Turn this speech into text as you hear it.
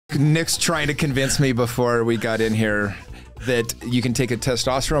Nick's trying to convince me before we got in here that you can take a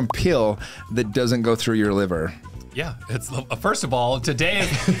testosterone pill that doesn't go through your liver. Yeah, it's first of all,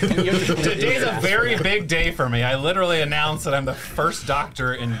 today's a very big day for me. I literally announced that I'm the first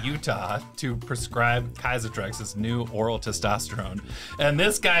doctor in Utah to prescribe Kaisertrex, this new oral testosterone. And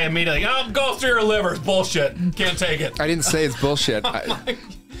this guy immediately, oh, go through your liver. It's bullshit. Can't take it. I didn't say it's bullshit.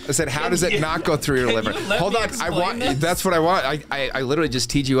 I said, how does it not go through your liver? Hold on, that's what I want. I literally just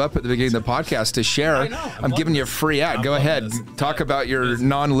teed you up at the beginning of the podcast to share. I know, I'm giving you a free ad. Go ahead. Talk about your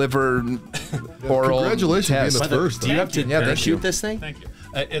non-liver oral Congratulations test. being the first. Do you have to shoot this thing? Thank you.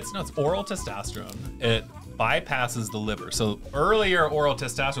 It's oral testosterone. It bypasses the liver. So earlier oral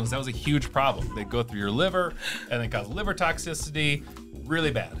testosterone, that was a huge problem. They go through your liver and they cause liver toxicity,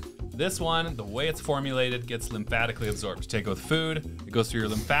 really bad. This one, the way it's formulated, gets lymphatically absorbed. You take it with food, it goes through your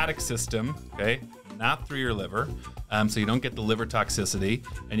lymphatic system, okay, not through your liver, so you don't get the liver toxicity,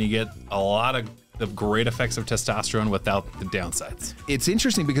 and you get a lot of the great effects of testosterone without the downsides. It's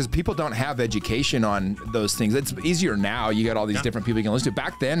interesting because people don't have education on those things. It's easier now. You got all these different people you can listen to.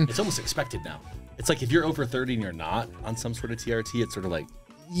 Back then, it's almost expected now. It's like if you're over 30 and you're not on some sort of TRT, it's sort of like,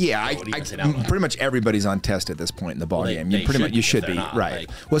 yeah, pretty much everybody's on test at this point in the ball game. You should be, right. Like,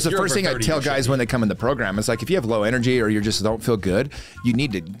 well, it's the first thing I tell guys when they come in the program. It's like, if you have low energy or you just don't feel good, you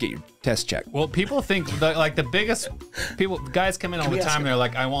need to get your test checked. Well, people think that, like, the biggest guys come in all the time and they're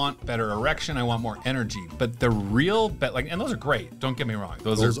like, I want better erection, I want more energy. But the real, and those are great, don't get me wrong.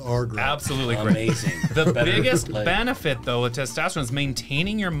 Those are great. Absolutely great. Amazing. The biggest benefit, though, with testosterone is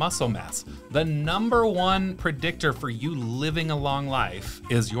maintaining your muscle mass. The #1 predictor for you living a long life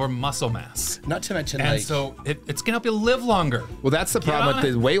is your muscle mass. Not to mention, and so it's gonna help you live longer. Well, that's the problem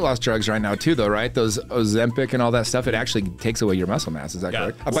with the weight loss drugs right now too, though, right? Those Ozempic and all that stuff, it actually takes away your muscle mass. Is that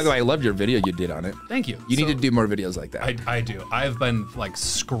correct? Oh, by the way, I loved your video you did on it. Thank you. You need to do more videos like that. I do. I've been like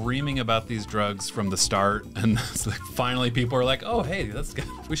screaming about these drugs from the start, and it's like, finally people are like, oh, hey,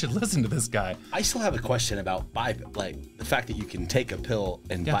 we should listen to this guy. I still have a question about the fact that you can take a pill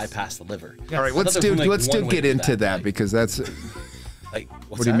and bypass the liver. Yes. All right, let's get into that because that's. Like,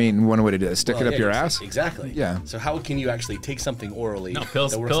 what do you mean one way to do it? Stick it up your ass? Exactly. Yeah. So how can you actually take something orally? No,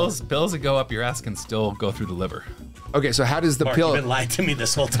 pills that go up your ass can still go through the liver. Okay, so how does the pill? You've been lying to me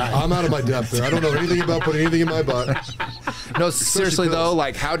this whole time. I'm out of my depth there. I don't know anything about putting anything in my butt. No, seriously though,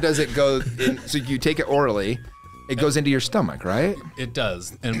 like, how does it go? So you take it orally, it goes into your stomach, right? It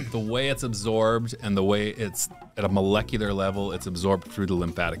does, and the way it's absorbed and the way it's at a molecular level, it's absorbed through the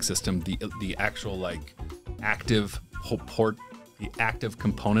lymphatic system. The actual like active the active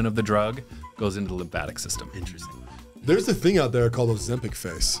component of the drug goes into the lymphatic system. Interesting. There's a thing out there called Ozempic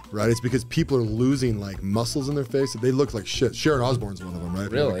face, right? It's because people are losing like muscles in their face. They look like shit. Sharon Osbourne's one of them,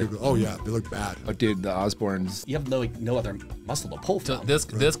 right? Really? Oh yeah, they look bad. Oh, dude, the Osbournes. You have no other muscle to pull from. So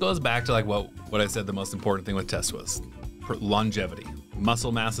this goes back to like what I said. The most important thing with test was longevity.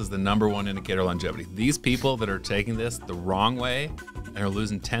 Muscle mass is the #1 indicator of longevity. These people that are taking this the wrong way and are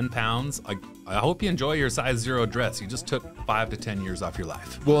losing 10 pounds, I hope you enjoy your size 0 dress. You just took 5 to 10 years off your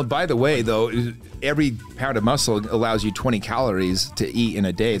life. Well, by the way, though, every pound of muscle allows you 20 calories to eat in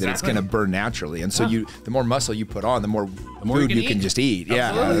a day that it's going to burn naturally. And so the more muscle you put on, the more food you can just eat.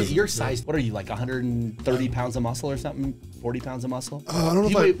 Absolutely. Yeah. Your size, what are you, like 130 pounds of muscle or something? 40 pounds of muscle? I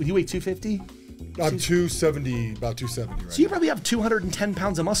don't know you weigh 250? I'm 270, about 270 right So you probably have 210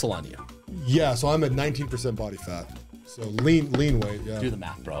 pounds of muscle on you. Yeah, so I'm at 19% body fat. So lean weight, yeah. Do the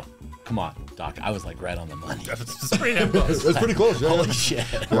math, bro. Come on, Doc. I was like right on the money. It's pretty damn close. That's pretty close, yeah. Holy shit.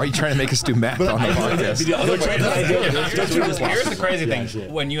 Why are you trying to make us do math on the podcast? Here's the crazy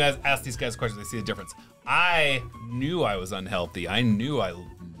thing. When you ask these guys questions, they see the difference. I knew I was unhealthy. I knew I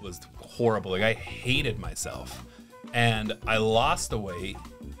was horrible. Like, I hated myself. And I lost the weight,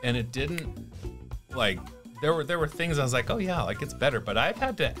 and it didn't, like, there were things I was like, oh yeah, like, it's better. But I've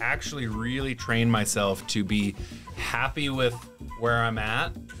had to actually really train myself to be happy with where I'm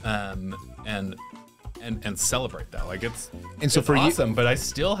at, and celebrate that. Like, it's awesome, but I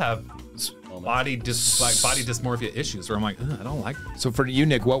still have body dysmorphia issues where I'm like, I don't like it. So for you,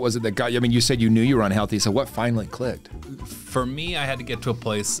 Nick, what was it that got you? I mean, you said you knew you were unhealthy, so what finally clicked? For me, I had to get to a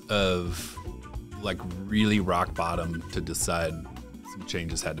place of like really rock bottom to decide some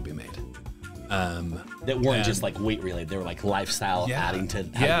changes had to be made. That weren't just like weight related; they were like lifestyle adding to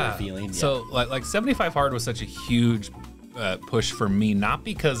how you're feeling. Yeah. So like 75 Hard was such a huge push for me, not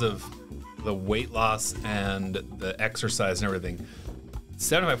because of the weight loss and the exercise and everything.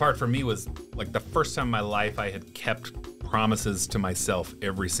 75 Hard for me was like the first time in my life I had kept promises to myself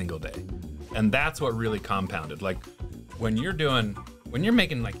every single day, and that's what really compounded. Like when you're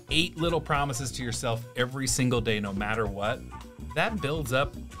making like 8 little promises to yourself every single day, no matter what, that builds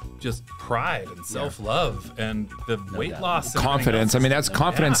up just pride and self-love and the weight loss. And confidence. I mean, that's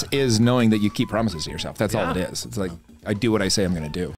confidence is knowing that you keep promises to yourself. That's all it is. It's like, I do what I say I'm going to do.